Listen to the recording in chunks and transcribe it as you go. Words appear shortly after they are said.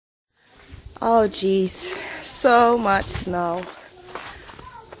Oh geez, so much snow.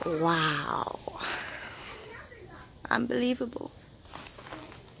 Wow. Unbelievable.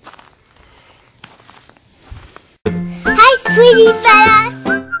 Hi, Sweetie Fellas.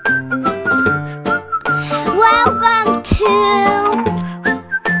 Welcome to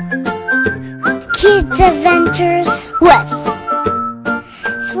Kids Adventures with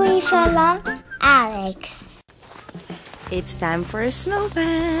Sweetie Fella Aleks. It's time for a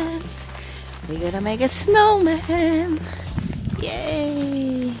snowman. We're gonna make a snowman.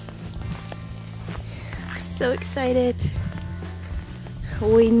 Yay! I'm so excited.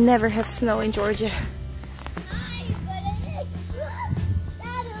 We never have snow in Georgia.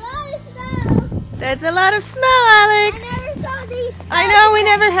 That's a lot of snow, Alex. I never saw these. I know, we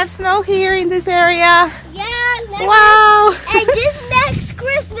never have snow here in this area. Yeah, never. Wow. And this next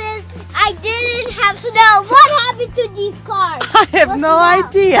Christmas, I didn't have snow. What happened to these cars? I have no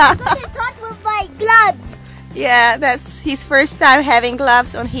idea. Because I touched with my gloves. Yeah, that's his first time having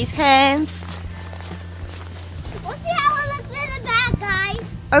gloves on his hands. We'll see how it looks in the back,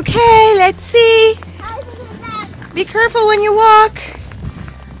 guys. Okay, let's see. How is it in the back? Be careful when you walk.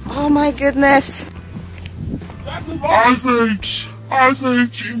 Oh my goodness. Ice Age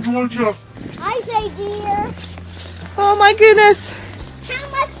in Georgia. I say, dear. Oh my goodness. How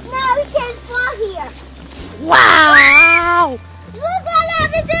much snow can fall here? Wow. Look what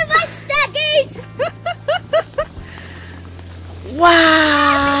happened to my stockings.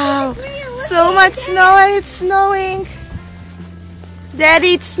 Wow. So much snow and it's snowing.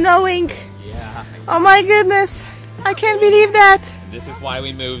 Daddy, it's snowing. Yeah. Oh my goodness. I can't believe that. This is why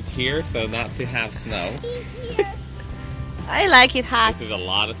we moved here, so not to have snow. I like it hot. This is a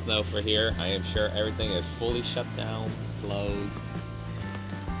lot of snow for here. I am sure everything is fully shut down, closed.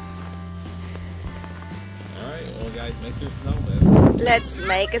 Alright, well guys, make your snowman. Let's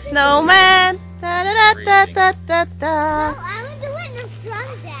make a snowman. Da da da da da da No, da. I would do it in the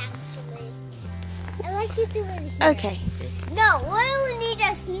front, actually. I like to do it here. Okay. No, we will need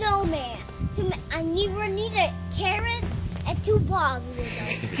a snowman. We need a carrot and 2 balls with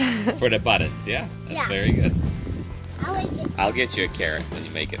us. For the buttons, yeah. That's Yeah. very good. I like it. I'll get you a carrot when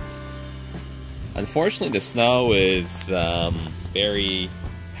you make it. Unfortunately, the snow is very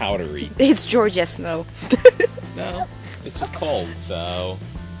powdery. It's Georgia snow. No, it's just cold, so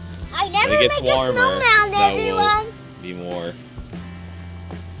I when never it make gets a warmer, the snowman, snow everyone. will be more.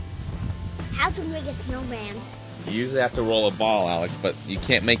 How to make a snowman? You usually have to roll a ball, Alex, but you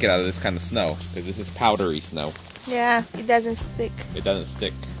can't make it out of this kind of snow because this is powdery snow. Yeah, it doesn't stick. It doesn't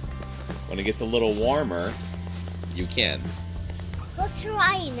stick. When it gets a little warmer, you can. Let's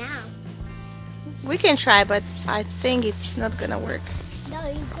try it now. We can try, but I think it's not gonna work. No,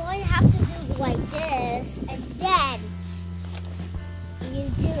 you're going to have to do it like this, and then you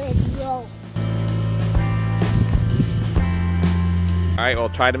do it roll. Alright, well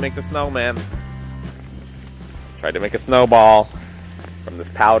try to make the snowman. Try to make a snowball from this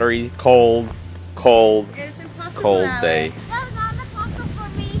powdery, cold It's impossible, cold Alex. day. That's not a puzzle for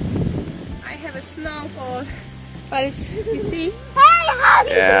me. I have a snowball, but it's, you see, Hey, how do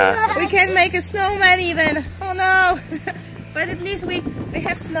you Yeah. do that? we can't make a snowman even. Oh no! But at least we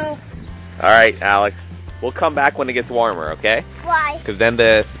have snow. Alright, Alex. We'll come back when it gets warmer, okay? Why? Because then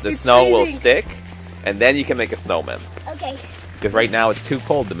the It's snow will freezing. stick, and then you can make a snowman. Okay. Because right now it's too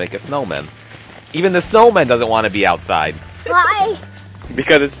cold to make a snowman. Even the snowman doesn't want to be outside. Why?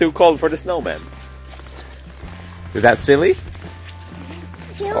 Because it's too cold for the snowman. Is that silly?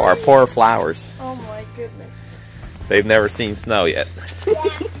 Oh, our poor flowers. Oh my goodness. They've never seen snow yet. Yeah.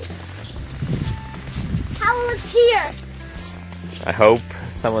 How it looks here? I hope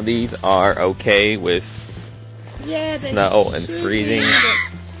some of these are okay with Yeah, they snow and should freezing. be.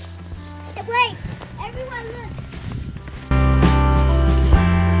 Hey, wait. Everyone look.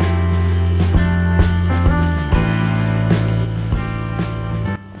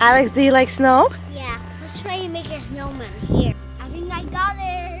 Alex, do you like snow? Yeah. Let's try and make a snowman here. I think I got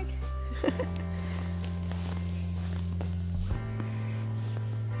it.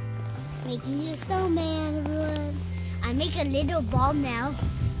 Making a snowman, everyone. I make a little ball now.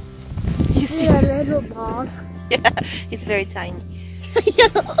 You See see? a little ball. Yeah, it's very tiny.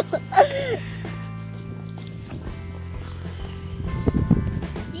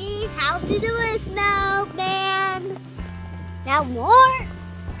 See how to do a snowman. Now more.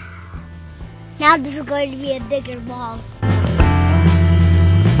 Now this is going to be a bigger ball.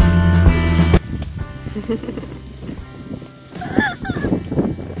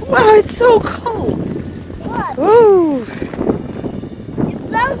 Wow, it's so cold. What? Ooh. It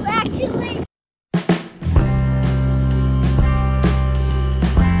blows actually.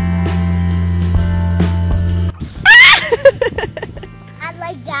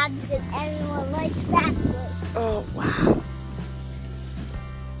 like Dad because everyone likes that book. Oh, wow.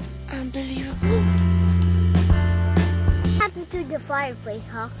 Unbelievable. What happened to the fireplace,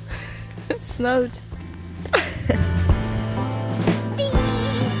 huh? It snowed.